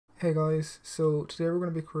Hey guys, so today we're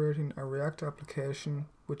going to be creating a React application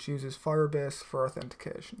which uses Firebase for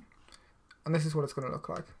authentication. And this is what it's going to look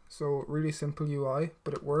like. So really simple UI,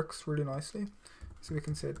 but it works really nicely. So we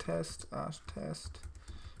can say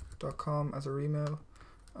test@test.com as our email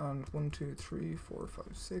and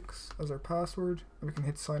 123456 as our password, and we can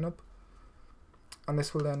hit sign up. And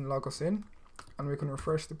this will then log us in, and we can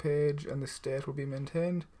refresh the page and the state will be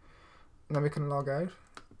maintained. And then we can log out.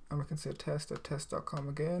 And we can say test@test.com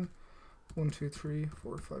again,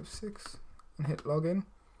 123456, and hit login,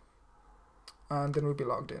 and then we'll be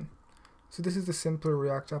logged in. So this is the simple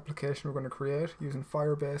React application we're going to create using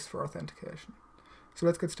Firebase for authentication. So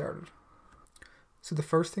let's get started. So the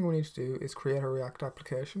first thing we need to do is create a React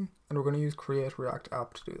application, and we're going to use create React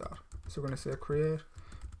app to do that. So we're going to say create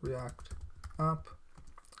React app,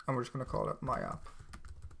 and we're just going to call it my app.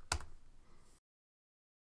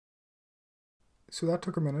 So that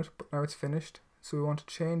took a minute, but now it's finished. So we want to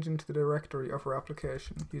change into the directory of our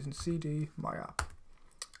application using cd my app.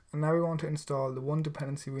 And now we want to install the one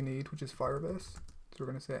dependency we need, which is Firebase. So we're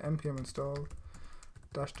going to say npm install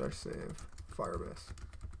 --save Firebase.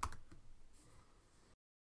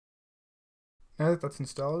 Now that that's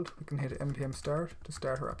installed, we can hit npm start to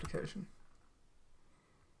start our application.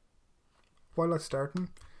 While that's starting,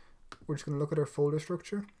 we're just going to look at our folder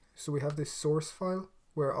structure. So we have this source file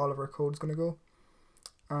where all of our code is going to go.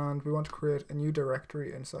 And we want to create a new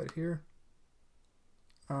directory inside here,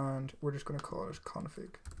 and we're just going to call it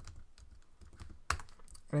config.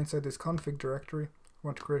 And inside this config directory, we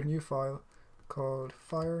want to create a new file called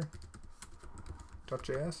fire.js,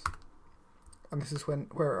 and this is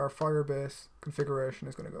where our Firebase configuration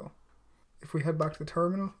is going to go. If we head back to the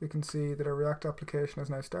terminal, we can see that our React application has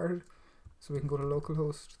now started, so we can go to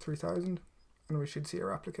localhost 3000, and we should see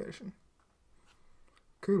our application.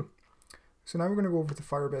 Cool. So now we're going to go over to the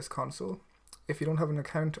Firebase Console. If you don't have an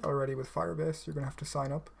account already with Firebase, you're going to have to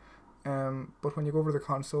sign up. But when you go over to the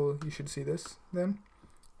console, you should see this then.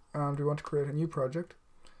 And we want to create a new project.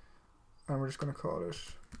 And we're just going to call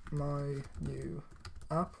it my new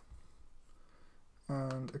app.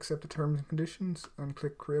 And accept the terms and conditions and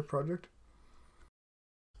click create project.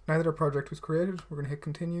 Now that our project was created, we're going to hit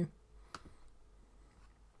continue.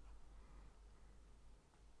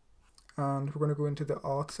 And we're going to go into the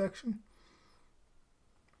auth section.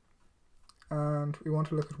 And we want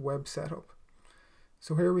to look at web setup.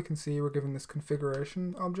 So here we can see we're given this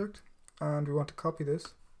configuration object, and we want to copy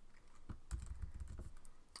this,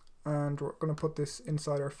 and we're going to put this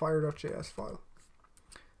inside our fire.js file.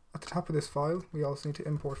 At the top of this file, we also need to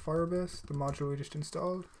import Firebase, the module we just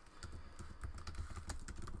installed.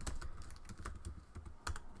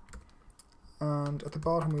 And at the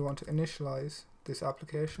bottom, we want to initialize this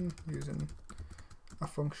application using a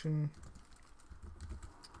function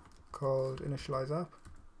called initialize app,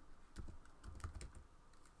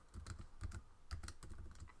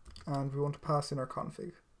 and we want to pass in our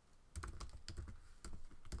config,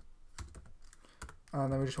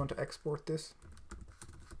 and then we just want to export this.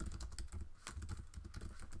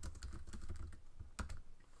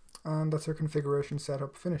 And that's our configuration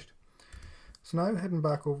setup finished. So now heading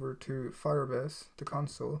back over to Firebase, the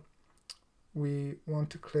console, we want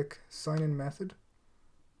to click sign in method,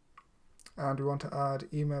 and we want to add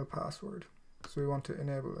email password. So we want to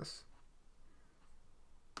enable this.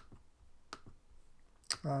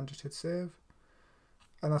 And just hit save.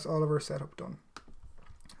 And that's all of our setup done.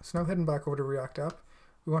 So now heading back over to React app,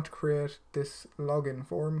 we want to create this login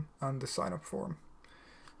form and the sign up form.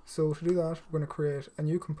 So to do that, we're going to create a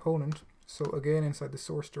new component. So again, inside the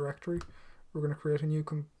source directory, we're going to create a new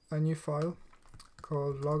file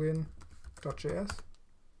called login.js.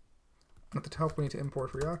 At the top, we need to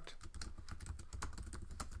import React.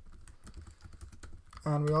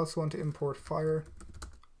 And we also want to import Fire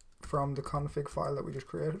from the config file that we just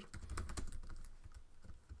created.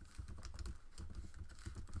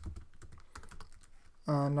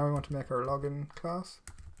 And now we want to make our login class,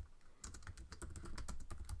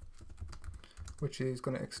 which is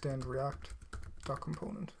going to extend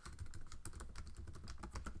react.component.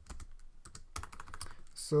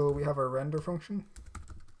 So we have our render function,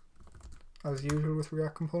 as usual with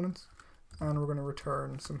React components, and we're going to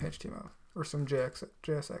return some HTML. Or some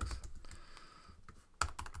JSX.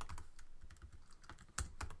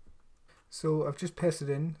 So I've just pasted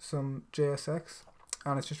in some JSX,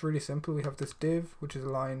 and it's just really simple. We have this div which is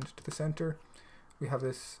aligned to the center. We have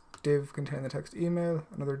this div containing the text email,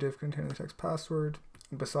 another div containing the text password,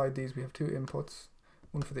 and beside these we have two inputs,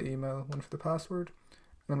 one for the email, one for the password.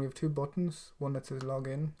 And then we have two buttons, one that says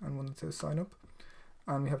login and one that says sign up.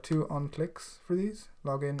 And we have two on clicks for these,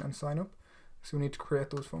 login and sign up. So we need to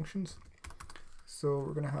create those functions. So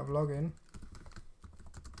we're going to have login,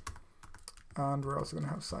 and we're also going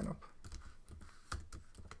to have signup.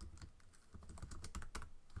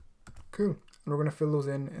 Cool, and we're going to fill those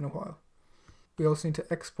in a while. We also need to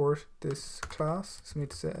export this class, so we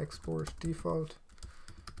need to say export default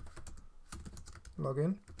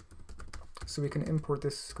login, so we can import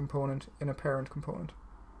this component in a parent component.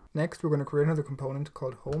 Next, we're going to create another component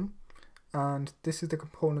called home, and this is the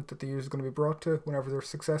component that the user is going to be brought to whenever they're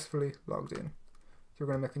successfully logged in. So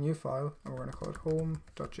we're going to make a new file, and we're going to call it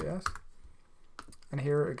home.js, and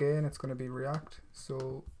here again it's going to be React,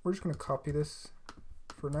 so we're just going to copy this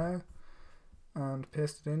for now and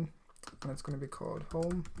paste it in, and it's going to be called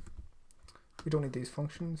home. We don't need these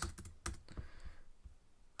functions,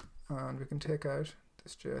 and we can take out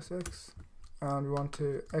this JSX, and we want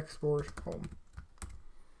to export home.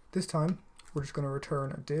 This time we're just going to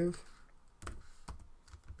return a div,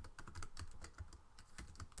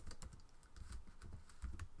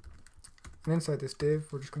 and inside this div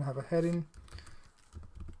we're just going to have a heading,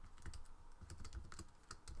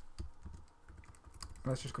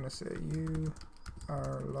 and it's just going to say you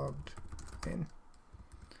are logged in,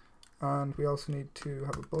 and we also need to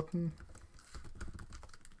have a button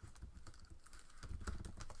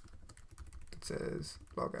that says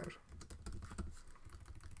logout,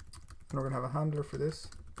 and we're going to have a handler for this,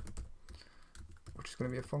 which is going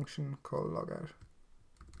to be a function called logout,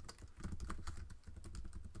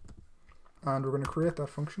 and we're going to create that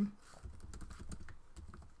function,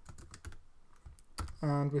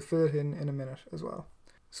 and we fill it in a minute as well.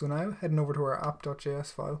 So now, heading over to our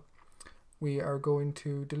app.js file, we are going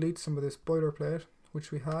to delete some of this boilerplate which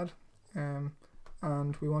we had, and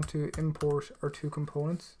we want to import our two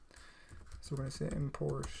components. So we're going to say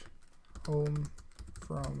import home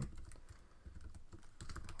from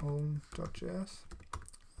home.js,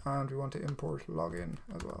 and we want to import login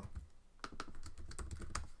as well.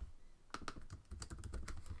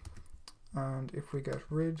 And if we get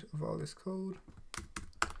rid of all this code,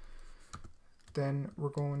 then we're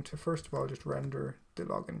going to first of all just render the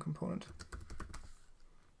login component.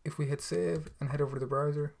 If we hit save and head over to the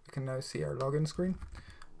browser, we can now see our login screen,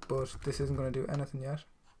 but this isn't going to do anything yet,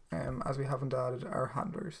 as we haven't added our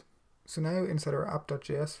handlers. So now inside our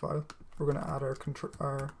app.js file, we're going to add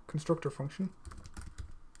our constructor function,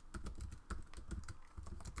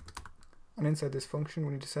 and inside this function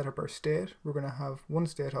we need to set up our state. We're going to have one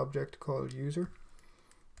state object called user.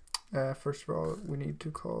 First of all, we need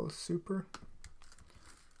to call super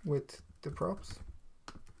with the props,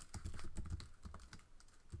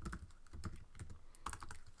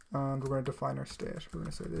 and we're going to define our state. We're going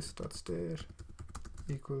to say this dot state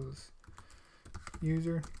equals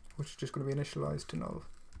user, which is just going to be initialized to null,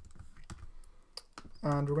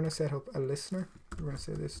 and we're going to set up a listener. We're going to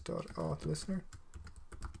say this dot auth listener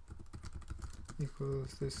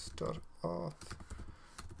equals this dot auth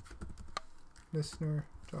listener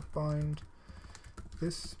dot bind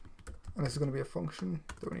this, and this is going to be a function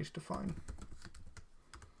that we need to define.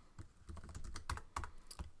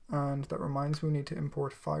 And that reminds me, we need to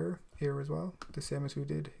import Fire here as well, the same as we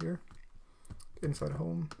did here inside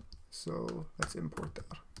home. So let's import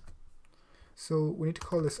that. So we need to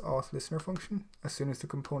call this auth listener function as soon as the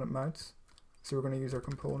component mounts. So we're going to use our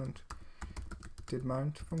component did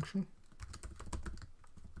mount function,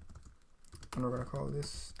 and we're going to call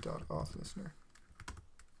this dot auth listener.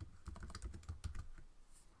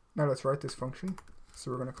 Now let's write this function.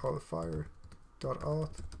 So we're going to call it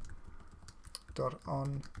fire.auth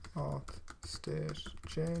 .onAuth state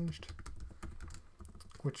changed,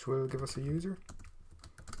 which will give us a user.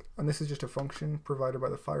 And this is just a function provided by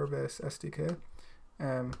the Firebase SDK,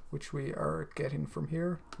 which we are getting from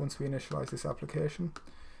here once we initialize this application.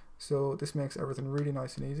 So this makes everything really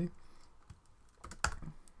nice and easy.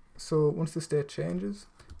 So once the state changes,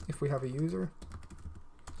 if we have a user,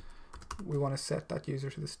 we want to set that user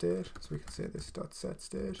to the state, so we can say this dot set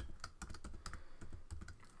state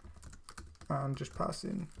and just pass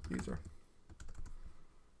in user.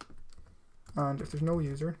 And if there's no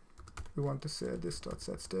user, we want to say this dot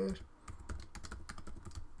set state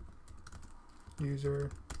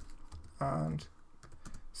user and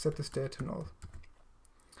set the state to null.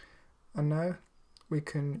 And now we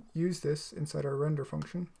can use this inside our render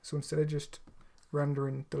function. So instead of just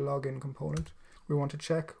rendering the login component, we want to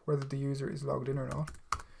check whether the user is logged in or not.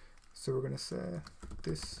 So we're going to say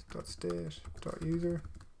this dot state dot user.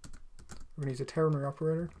 We're going to use a ternary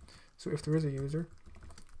operator. So if there is a user,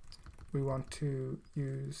 we want to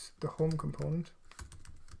use the home component,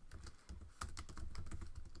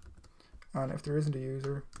 and if there isn't a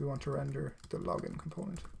user, we want to render the login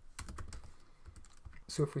component.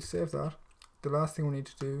 So if we save that the last thing we need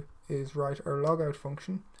to do is write our logout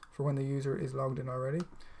function for when the user is logged in already,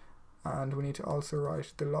 and we need to also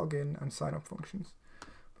write the login and sign up functions.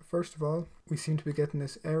 But first of all, we seem to be getting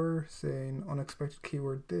this error saying unexpected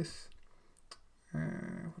keyword this.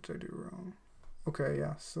 What did I do wrong? Okay,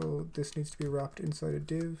 yeah, so this needs to be wrapped inside a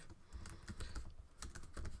div.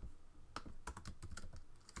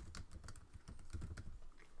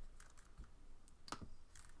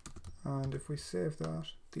 And if we save that,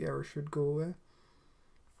 the error should go away.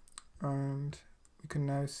 And we can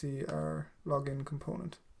now see our login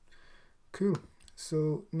component. Cool.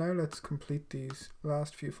 So now let's complete these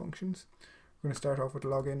last few functions. We're going to start off with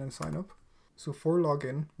login and sign up. So for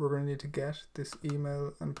login, we're going to need to get this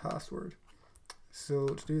email and password. So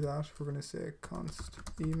to do that, we're going to say const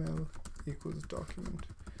email equals document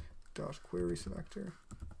dot query selector.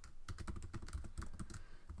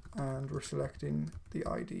 And we're selecting the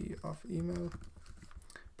ID of email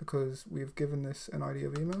because we've given this an ID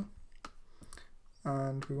of email,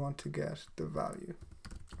 and we want to get the value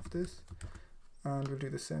of this, and we'll do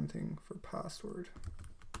the same thing for password.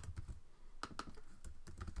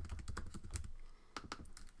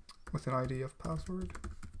 With an ID of password.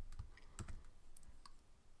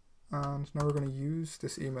 And now we're going to use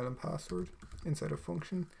this email and password inside a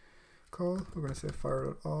function call. We're going to say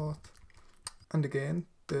fire.auth, and again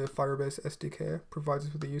the Firebase SDK provides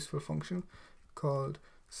us with a useful function called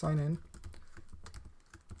sign in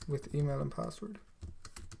with email and password.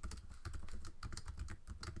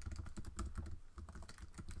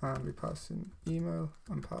 And we pass in email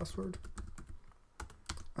and password,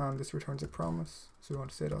 and this returns a promise, so we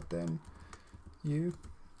want to say .then u,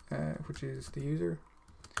 which is the user,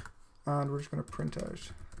 and we're just going to print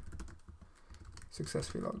out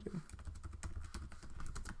successfully logged in.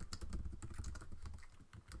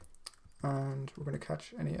 And we're going to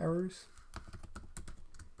catch any errors,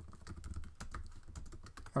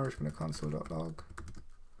 and we're just going to console.log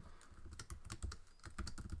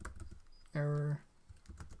error,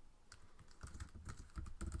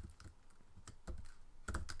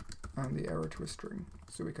 and the error to a string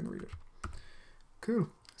so we can read it. Cool,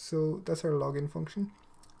 so that's our login function.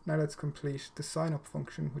 Now let's complete the sign up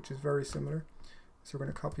function, which is very similar. So we're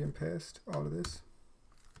going to copy and paste all of this.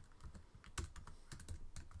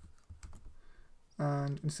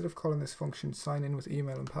 And instead of calling this function sign in with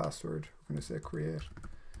email and password, we're going to say create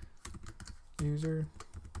user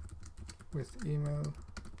with email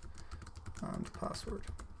and password.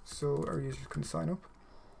 So our users can sign up,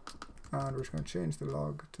 and we're just going to change the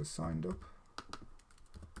log to signed up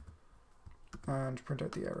and print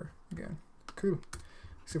out the error again. Cool.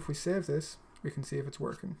 So if we save this, we can see if it's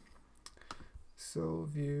working. So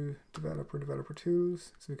view developer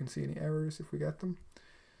tools, so we can see any errors if we get them.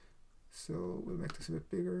 So we'll make this a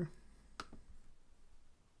bit bigger.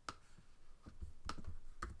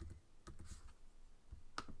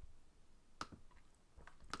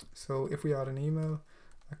 So if we add an email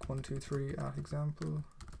like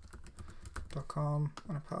 123@example.com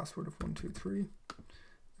and a password of 123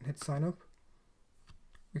 and hit sign up,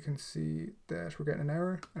 we can see that we're getting an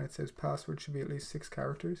error and it says password should be at least 6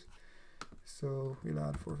 characters. So we'll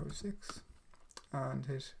add 456 and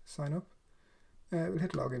hit sign up. We'll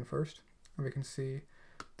hit login first, and we can see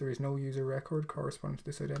there is no user record corresponding to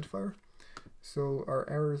this identifier. So our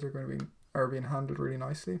errors are being handled really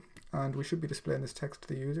nicely, and we should be displaying this text to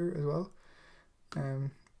the user as well.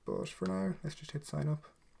 But for now, let's just hit sign up,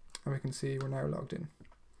 and we can see we're now logged in.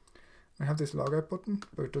 I have this logout button,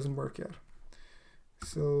 but it doesn't work yet.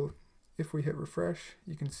 So if we hit refresh,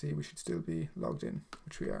 you can see we should still be logged in,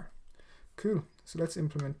 which we are. Cool. So let's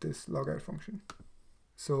implement this logout function.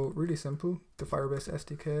 So really simple. The Firebase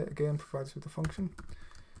SDK again provides us with a function,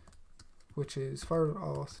 which is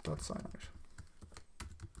fire.auth.signout,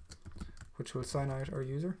 which will sign out our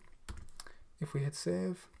user. If we hit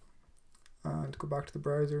save and go back to the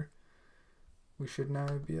browser, we should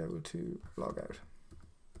now be able to log out.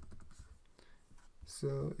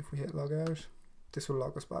 So if we hit log out, this will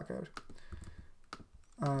log us back out.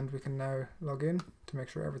 And we can now log in to make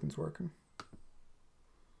sure everything's working.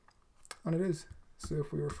 And it is. So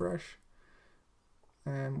if we refresh,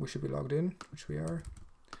 we should be logged in, which we are.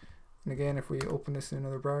 And again, if we open this in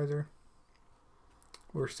another browser,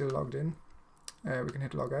 we're still logged in. We can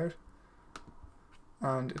hit log out,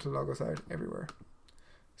 and it'll log us out everywhere.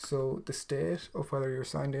 So the state of whether you're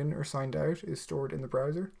signed in or signed out is stored in the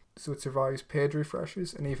browser. So it survives page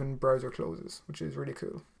refreshes and even browser closes, which is really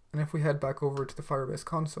cool. And if we head back over to the Firebase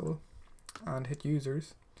console and hit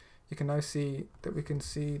users, you can now see that we can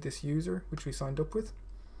see this user which we signed up with,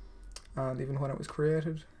 and even when it was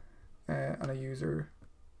created, and a user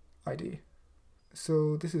ID.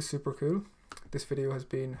 So this is super cool. This video has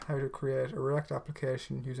been how to create a React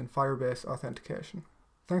application using Firebase authentication.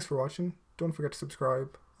 Thanks for watching, don't forget to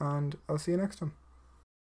subscribe, and I'll see you next time.